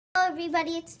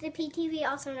everybody, it's the PTV,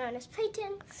 also known as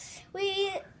Peyton.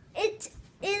 It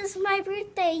is my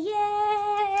birthday,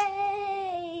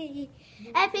 yay!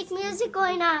 Epic music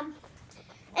going on.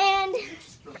 And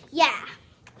yeah,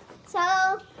 so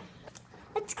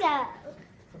let's go.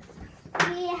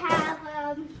 We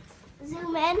have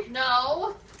zoom in.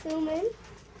 No. Zoom in.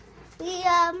 We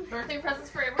Birthday presents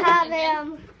for have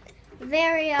everyone.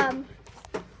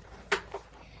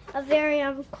 a very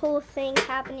cool thing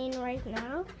happening right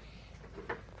now.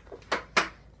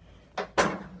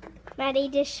 Maddie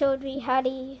just showed me how to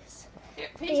use. Here,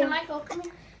 Peyton, Michael, come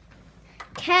here.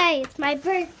 Okay, it's my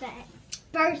birthday.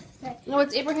 No,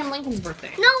 it's Abraham Lincoln's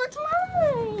birthday. No, it's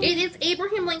mine. It is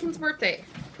Abraham Lincoln's birthday.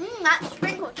 That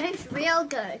sprinkle tastes real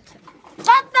good. That's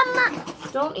the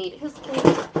Don't eat his cake.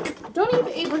 Don't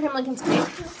eat Abraham Lincoln's cake.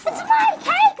 It's my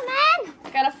cake, man. I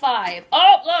got a 5.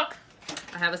 Oh, look.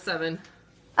 I have a 7.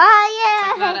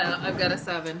 Oh yeah. I've got a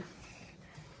 7.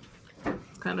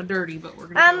 It's kind of dirty, but we're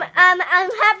gonna. I'm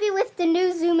happy with the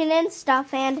new zooming in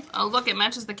stuff, and Oh, look, it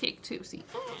matches the cake too. See.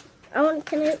 can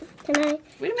I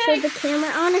Wait a show minute. the camera?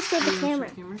 I want to show the camera.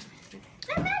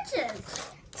 It matches.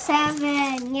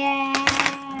 7,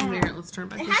 yeah. Here, let's turn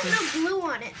back. It this has way. no blue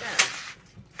on it though.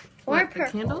 Or What, the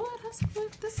purple. candle? It has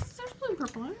there's blue and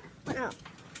purple in it.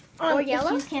 Or If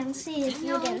yellow. you You can see if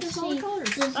you didn't there's all the see.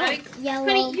 colors. There's Alright. yellow.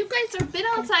 Honey, you guys have been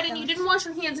outside and you didn't wash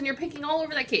your hands and you're picking all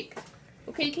over that cake.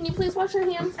 Okay, can you please wash your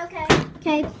hands? Okay.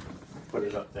 Okay. Put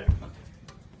it up there.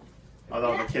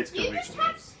 Although the kids can reach the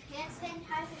hands.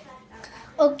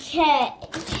 Okay.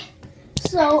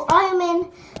 So I'm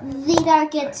in the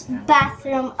darkest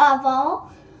bathroom of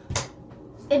all.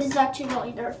 It is actually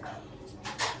really dark.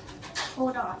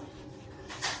 Hold on.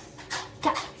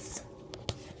 Guys.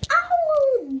 I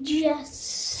will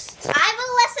just... I have a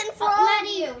lesson for all of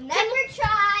you. Never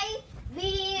try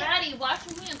the... Maddie, wash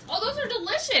your hands. Oh, those are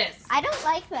delicious. I don't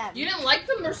like them. You didn't like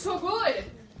them? They're so good.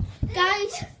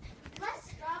 Guys.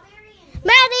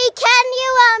 Maddie, can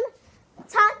you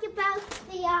talk about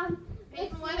the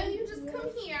Nathan, why don't you just come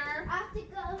here? I have to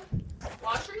go.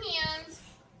 Wash your hands.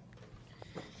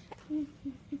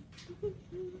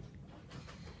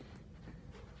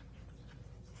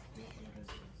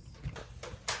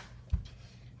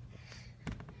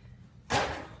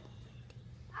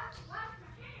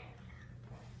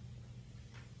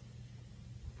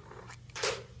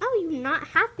 Oh, you're not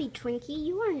happy, Twinkie.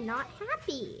 You are not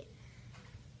happy.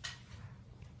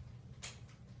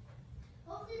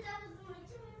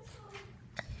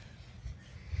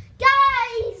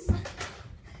 Guys!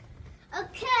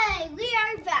 Okay, we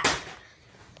are back.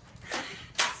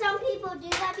 Some people do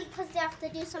that because they have to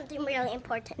do something really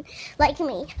important, like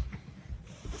me.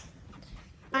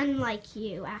 Unlike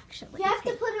you, actually. You have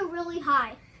to put it really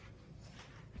high.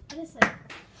 What is it?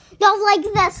 No, like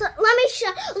this. Let me show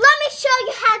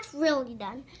you how it's really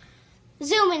done.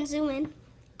 Zoom in.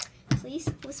 Please,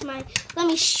 what's my? Let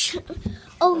me show.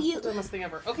 Oh, That's you. the dumbest thing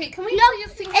ever. Okay, can we No,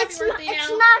 please sing happy birthday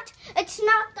now? It's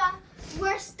not the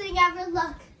worst thing ever.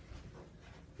 Look,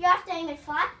 you have to aim it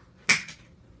flat.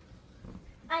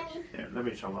 I mean, Here, let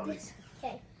me show Mommy. this.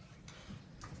 Okay.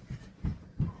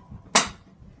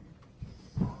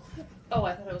 Oh,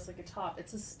 I thought it was like a top.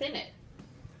 It's a spin it.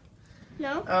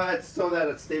 No. It's so that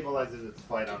it stabilizes its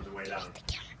flight on the way down.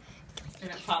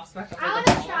 And it pops back up. I like want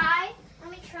a to ball. try.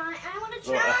 Let me try. I want to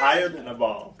So try. higher than a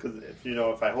ball, because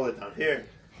if I hold it down here,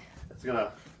 it's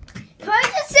gonna. Can I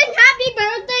just sing happy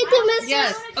birthday to Miss?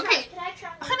 Yes. I wanna Okay. try. Can I try?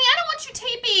 Honey, I don't want you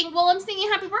taping while I'm singing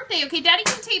happy birthday. Okay, Daddy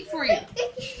can tape for you.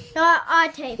 No, I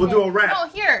tape We'll it. do a wrap. Oh,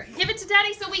 here. Give it to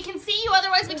Daddy so we can see you.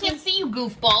 Otherwise, we can't see you,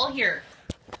 goofball. Here.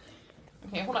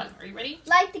 Okay, hold on. Are you ready?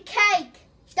 Like the cake.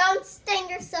 Don't sting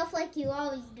yourself like you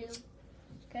always do.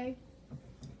 Okay?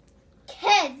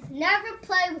 Kids, never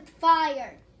play with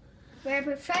fire. We're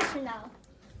professional.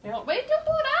 No, wait, don't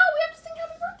blow it out. We have to sing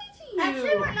happy birthday to you.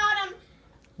 Actually, we're not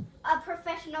a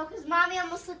professional because Mommy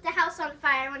almost lit the house on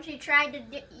fire when she tried to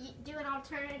do an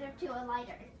alternative to a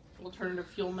lighter. Alternative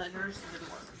fuel measures didn't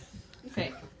work.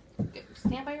 Okay.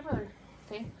 Stand by your brother.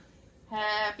 Okay.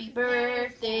 Happy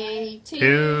birthday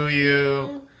to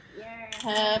you.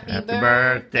 Happy, Happy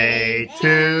birthday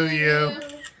to you.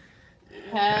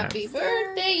 Happy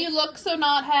birthday. You look so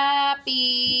not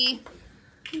happy.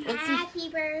 Let's see. Happy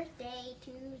birthday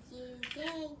to you.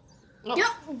 Yay.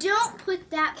 Oh. Don't put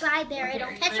that by there. Okay, It'll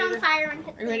are you catch ready on fire and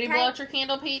hit Are you ready to blow out your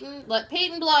candle, Peyton? Let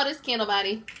Peyton blow out his candle,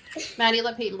 Maddie. Maddie,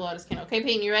 let Peyton blow out his candle. Okay,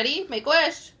 Peyton, you ready? Make a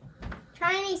wish.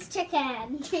 Chinese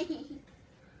chicken.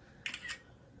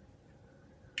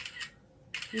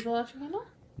 You blow out your candle?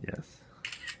 Yes.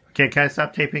 Okay, can I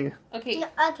stop taping? Okay.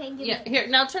 Okay, give Yeah, it. here.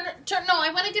 Now turn. No,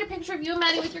 I want to get a picture of you and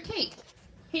Maddie with your cake.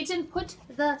 Peyton, put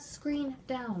the screen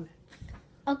down.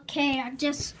 Okay, I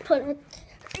just put it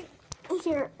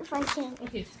here if I can.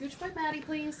 Okay, scooch by Maddie,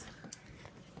 please.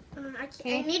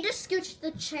 I need to scooch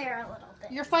the chair a little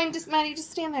bit. You're fine, just Maddie,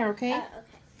 just stand there, okay? Okay.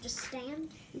 Just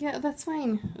stand. Yeah, that's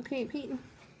fine. Okay, Peyton.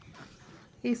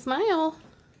 Hey, smile.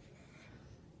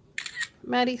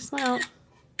 Maddie, smile.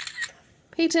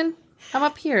 Peyton, I'm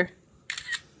up here.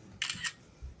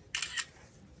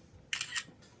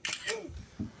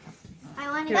 I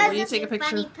want Here, will you take a picture?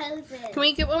 funny poses. Can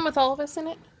we get one with all of us in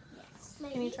it?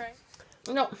 Maybe. Can you try?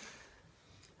 No.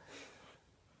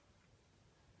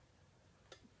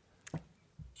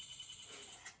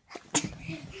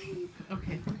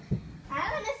 Okay.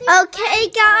 Okay,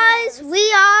 guys,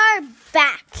 we are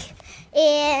back,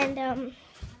 and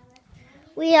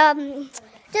we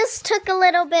just took a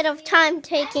little bit of time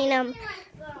taking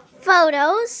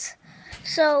photos.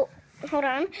 So hold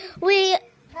on, we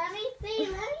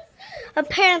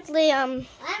apparently Let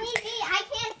me see. I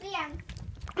can't see him.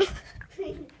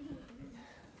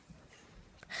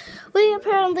 we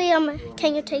apparently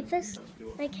can you take this?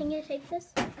 Like, can you take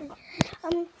this?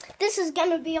 This is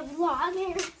gonna be a vlog,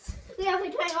 and we have a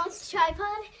giant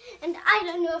tripod, and I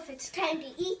don't know if it's time to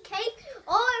eat cake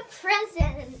or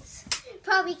presents.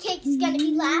 Probably cake is gonna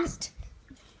be last.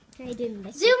 I didn't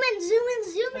miss Zoom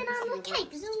in on the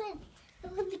cake. Zoom in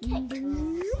on the cake.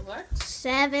 Select.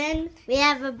 7. We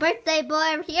have a birthday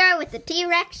boy here with the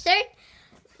T-Rex shirt.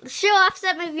 Show off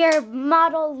some of your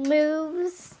model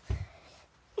moves.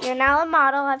 You're now a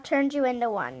model. I've turned you into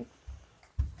one.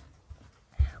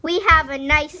 We have a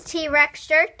nice T-Rex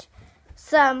shirt,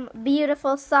 some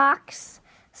beautiful socks,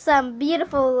 some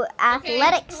beautiful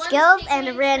athletic who wants to skills, take and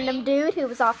a my random dude who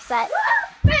was offset.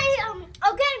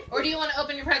 Okay. Or do you want to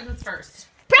open your presents first?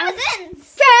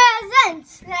 Presents.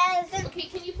 Okay,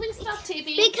 can you please stop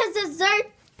taping? Because dessert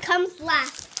comes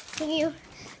last. Can you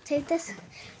take this?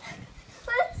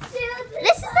 Let's do this.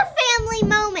 This is a family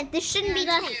moment. This shouldn't be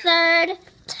the third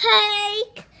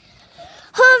take.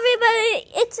 Hello, everybody.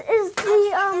 It is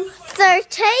the third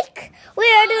take. We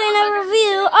are doing a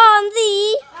review on the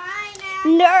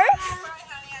Nerf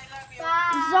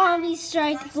Zombie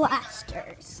Strike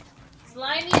Blasters.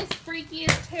 Slimiest,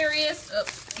 freakiest, hairiest. Oh,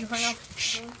 you hung up.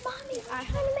 Mommy, I'm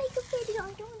trying to make a video. I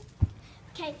don't.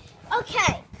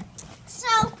 Okay. So,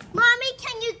 Mommy,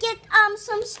 can you get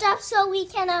some stuff so we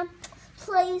can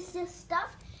place this stuff,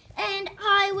 and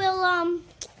I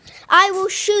will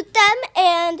shoot them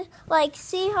and like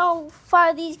see how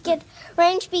far these get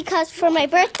range, because for my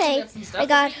birthday I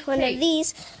got one of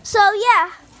these. So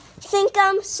yeah, think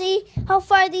see how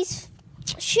far these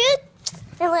shoot,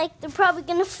 and like they're probably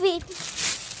gonna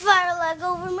fire leg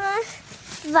over my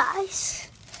thighs.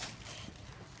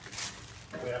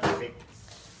 We have to take.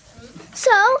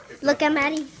 So look at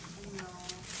Maddie.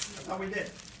 That's how we did.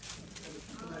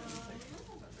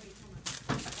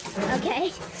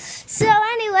 Okay, so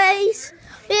anyways,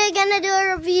 we're gonna do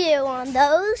a review on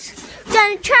those. We're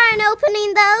gonna try on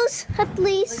opening those, at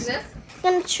least. Like this?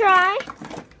 Gonna try.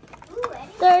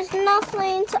 There's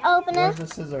nothing to open Where's it. the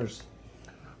scissors?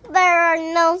 There are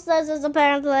no scissors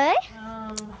apparently.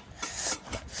 Ah!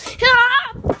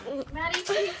 Maddie,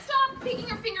 please stop picking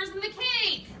your fingers in the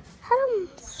cake. Had 'em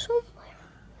somewhere.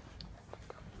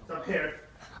 It's up here.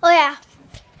 Oh yeah.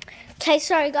 Okay,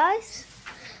 sorry guys.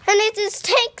 And it is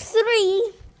take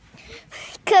 3,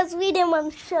 because we didn't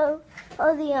want to show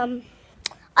all the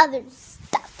other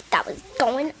stuff that was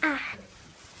going on.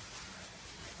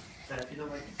 Dad, if you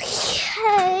don't like it,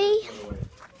 Okay. throw it away.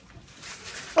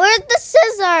 Where's the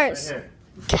Right scissors? here.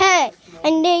 Okay, I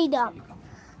need them.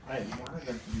 I wanted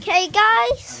them to be. Okay,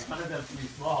 guys. I wanted them to be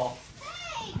small.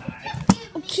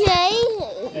 Okay.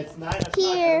 It's not.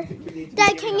 Here.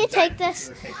 Dad, can you take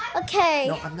this? Okay.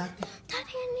 No, I'm not.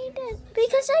 Daddy, I need it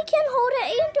because I can't hold it.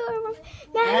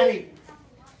 Maddie, Maddie.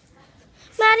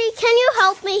 Maddie, can you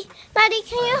help me? Maddie,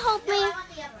 can you help me?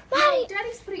 Maddie,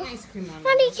 Daddy's putting ice cream on.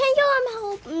 Maddie, can you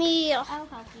help me? I'll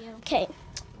help you. Okay,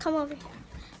 come over here.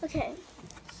 Okay,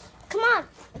 come on.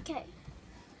 Okay,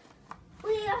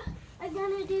 we are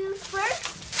gonna do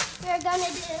first. We're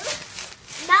gonna do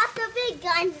not the big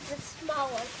gun, the small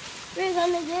one. We're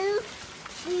gonna do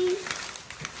the.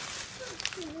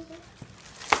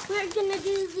 We're gonna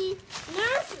do the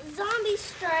Nerf Zombie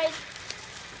Strike.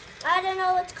 I don't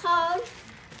know what it's called.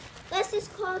 This is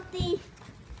called the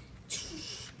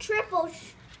triple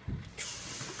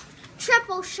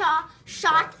shot.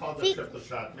 It's called the triple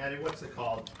shot. Maddie, what's it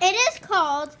called? It is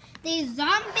called the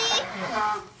Zombie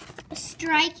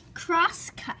Strike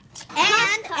Crosscut.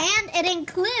 And it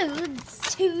includes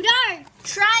 2 darts.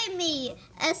 Try me.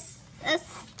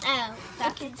 Oh,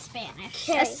 that's in Spanish.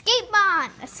 Okay. Escape mom.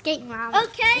 Escape mom.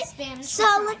 Okay, Spanish so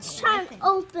let's try and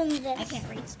open this I can't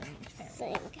read Spanish.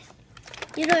 thing.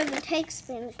 You don't even take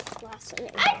Spanish class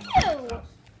anymore. I do.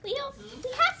 We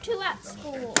have to at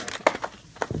school.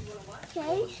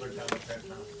 Okay.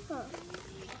 Huh.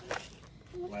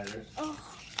 Oh.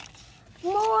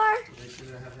 More.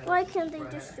 Why can't they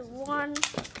just do one?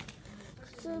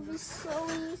 It'll be so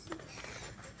easy.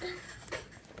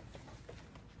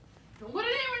 Don't put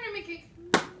it in, Mickey.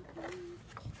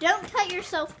 Don't cut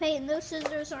yourself, Peyton. Those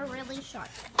scissors are really sharp.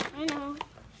 I know.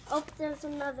 Oh, there's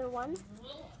another one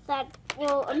that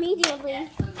will immediately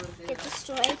get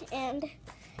destroyed. And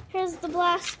here's the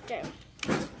blaster.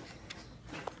 It's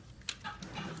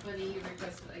funny you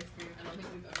requested ice cream. I don't think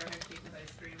we've ever had cake with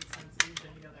ice cream since we've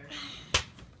been together.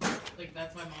 Like,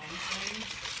 that's my mom's thing.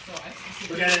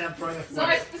 So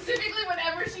I specifically,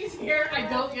 whenever she's here, I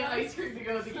don't get ice cream to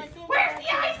go with the cake. Where's the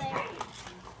ice cream?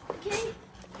 Okay.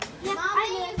 Yeah,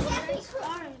 Mommy, you can't be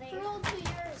cruel to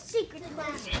your secret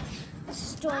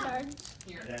store.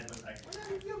 Here.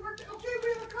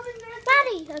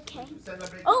 Daddy, okay.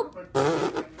 Oh.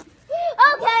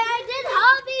 Okay, I did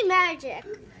hobby magic.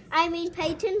 I mean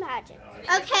Peyton magic.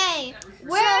 Okay,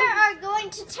 we are going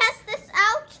to test this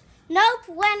out. Nope,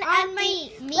 when On and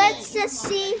me. let's just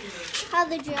see how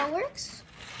the drill works.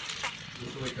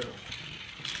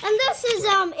 And this is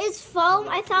foam.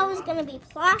 I thought it was gonna be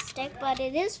plastic, but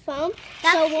it is foam.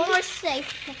 That's so we'll more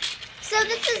safe. So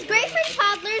this is great for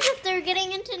toddlers if they're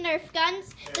getting into Nerf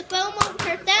guns. The foam won't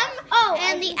hurt them. Oh,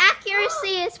 and the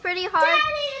accuracy is pretty hard.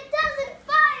 Daddy, it doesn't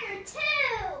fire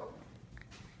too.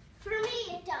 For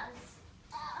me, it does.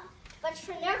 But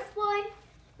for Nerf Boy,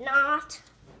 not.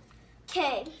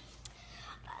 Okay.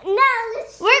 Now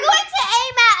let's. We're going to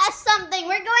aim at something.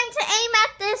 We're going to aim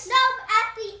at this. No,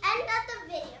 at the end of the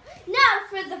video. Now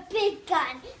for the big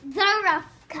gun, the rough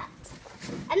cut.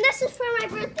 And this is for my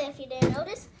birthday, if you didn't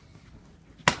notice.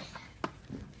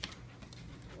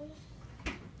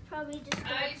 Probably just.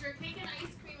 Guys, your cake and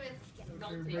ice cream is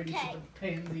melting. Okay.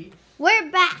 Pansy.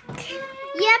 We're back.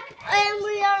 Yep, and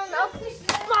we are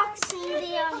unboxing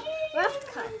the rough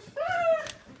cut.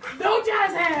 No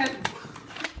jazz hands!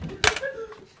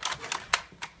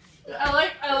 I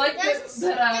like There's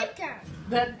that, a sticker.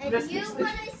 that And you Mr.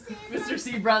 want to say Mr.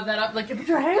 C brought that up. Like, if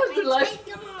your hands are like, take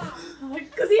them off.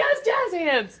 because he has jazz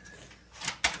hands.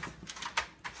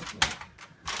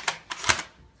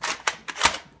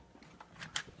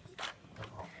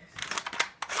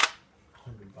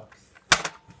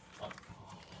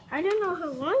 I don't know how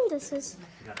long this is,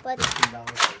 but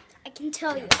I can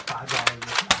tell you.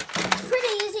 It's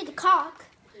pretty easy to cock.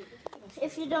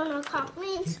 If you don't know what cock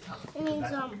means, it means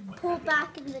pull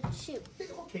back in the chute,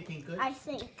 I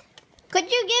think. Could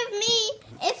you give me,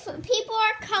 if people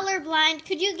are colorblind,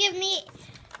 could you give me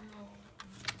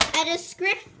a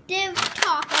descriptive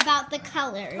talk about the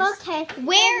colors? Okay.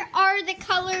 Where are the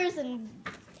colors and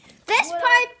This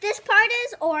part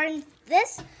is orange.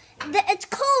 It's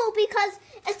cool because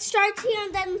it starts here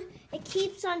and then it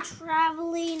keeps on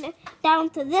traveling down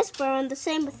to this part, and the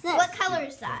same with this. what color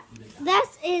is that? That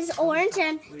is orange,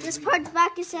 and this part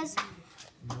back it says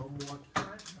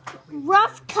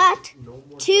rough cut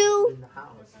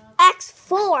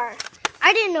 2x4.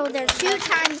 I didn't know there's 2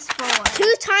 times 4.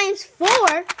 2 times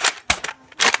 4.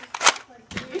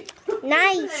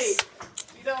 Nice.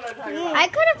 You know what I'm talking about. I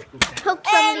could have poked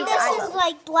some And of this these is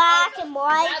like black and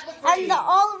white, and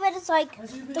all of it is like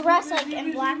the rest like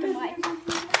in black and white.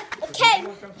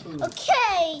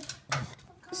 Okay.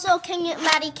 So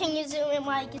Maddie, can you zoom in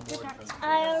while I get the darts?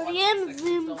 I already am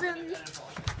zoomed in.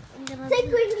 I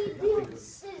think we need the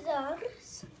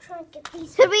scissors. Try to get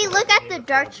these. Could we look at the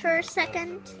darts for a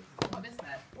second? What is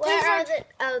that? Where are the?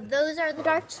 Oh, those are the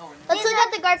darts. Let's look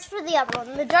at the darts for the other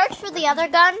one. The darts for the other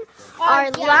gun are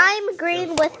lime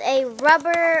green with a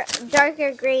rubber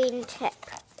darker green tip,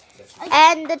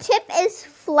 and the tip is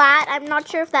flat. I'm not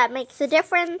sure if that makes a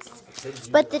difference,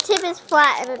 but the tip is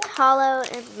flat and it's hollow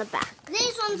in the back.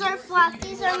 These ones are flat.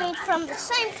 These are made from the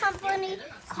same company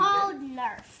called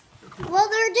Nerf. Well,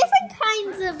 there are different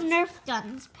kinds of Nerf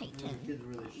guns, Peyton.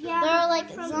 Yeah, They're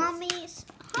like from- zombies.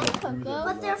 Hi, Coco.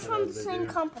 but they're from the same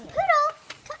company. Poodle,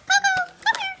 Coco,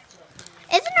 come here.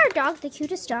 Isn't our dog the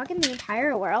cutest dog in the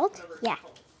entire world? Yeah.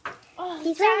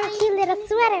 He's wearing a cute little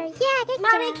sweater. Yeah, good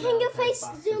Maddie, job. can your face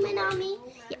zoom in on me?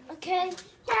 Yeah. Okay.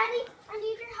 Daddy, I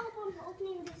need your help on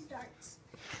opening these darts.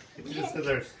 Give me the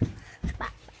scissors.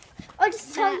 I'll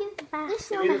just tell you. This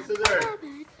Give me the scissors.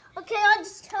 Okay, I'll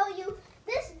just tell you.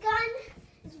 This gun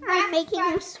is I'm making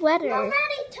fire. him sweater. No,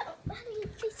 Maddie,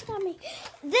 face it on me.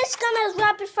 This gun is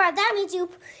rapid fire. That means you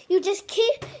just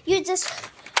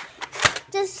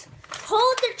just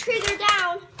hold the trigger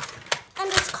down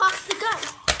and just cock the gun.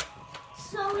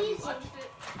 So easy.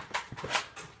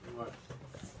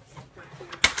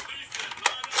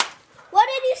 What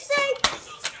did you say?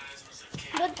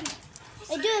 But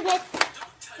I do admit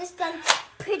this gun's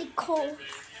pretty cool.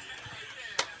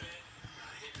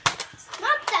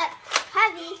 Not that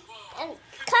heavy and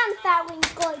kind of fat when you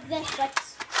go like this, but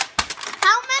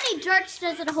How many darts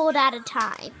does it hold at a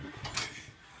time?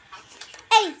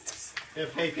 8. Here,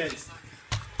 bacon.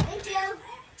 Thank you.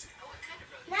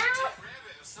 Now,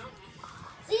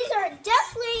 these are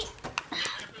definitely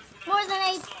more than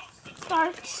 8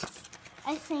 darts,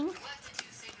 I think.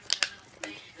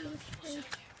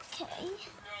 Okay.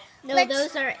 No, Let's-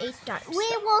 those are 8 darts. We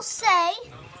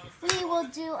will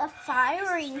do a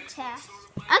firing test.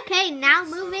 Okay, now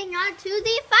moving on to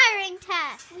the firing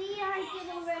test. We are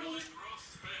getting ready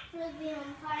for the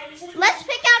firing test. Let's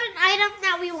pick out an item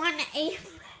that we want to aim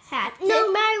at.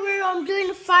 No matter where I'm doing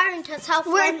a firing test, how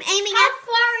far We're aiming how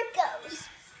far it goes.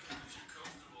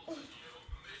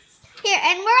 Here,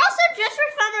 and we're also, just for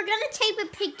fun, we're going to tape a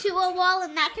pig to a wall,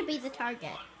 and that could be the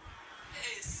target.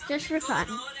 Just for fun.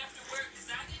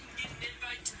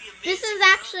 This is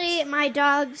actually my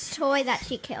dog's toy that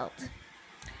she killed.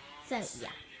 So, yeah.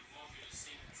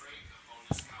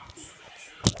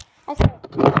 Okay,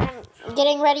 I'm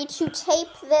getting ready to tape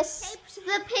this. Tape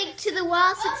the pig to the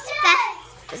wall successfully.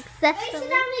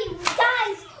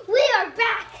 Guys, we are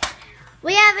back.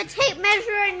 We have a tape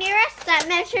measurer near us that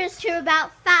measures to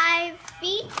about 5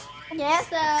 feet. Yeah.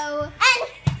 So, And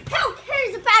who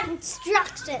cares about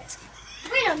instructions?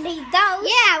 We don't need those.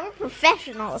 yeah, we're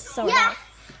professionals, sort Yeah. of.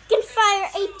 You can fire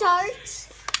 8 darts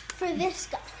for this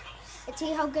guy. Let's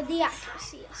see how good the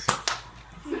accuracy is.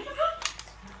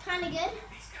 Kind of good.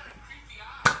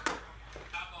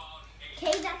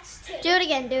 Okay, that's 2. Do it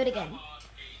again, do it again.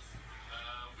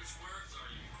 Let's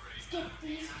get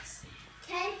these.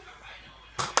 Okay.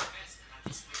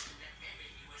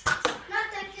 Not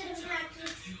that good of an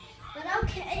accuracy, but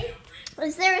okay.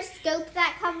 Is there a scope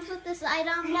that comes with this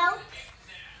item? No.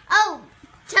 Oh,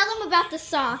 tell them about the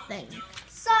saw thing.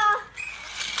 Saw.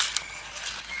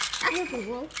 That's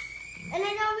cool. And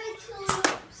I know it makes a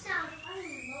little sound. I'm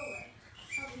going to lower.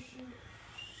 Probably shouldn't.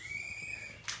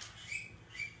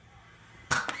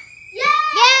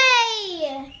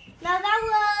 Yay! Now that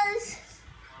was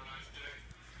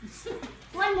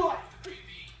one more.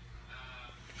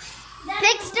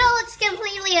 Pig still looks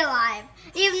completely alive,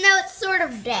 even though it's sort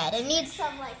of dead. It needs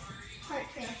some, like, heart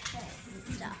transplants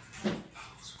and stuff.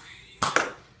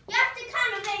 You have to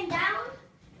kind of aim down.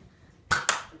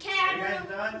 Okay, I You guys don't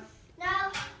know. done?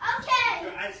 No. Okay.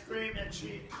 Your ice cream and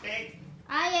cheese cake.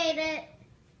 I ate it.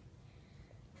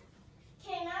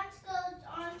 Okay, now let's go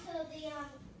on to the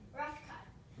rough cut.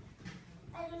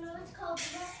 I don't know what's called.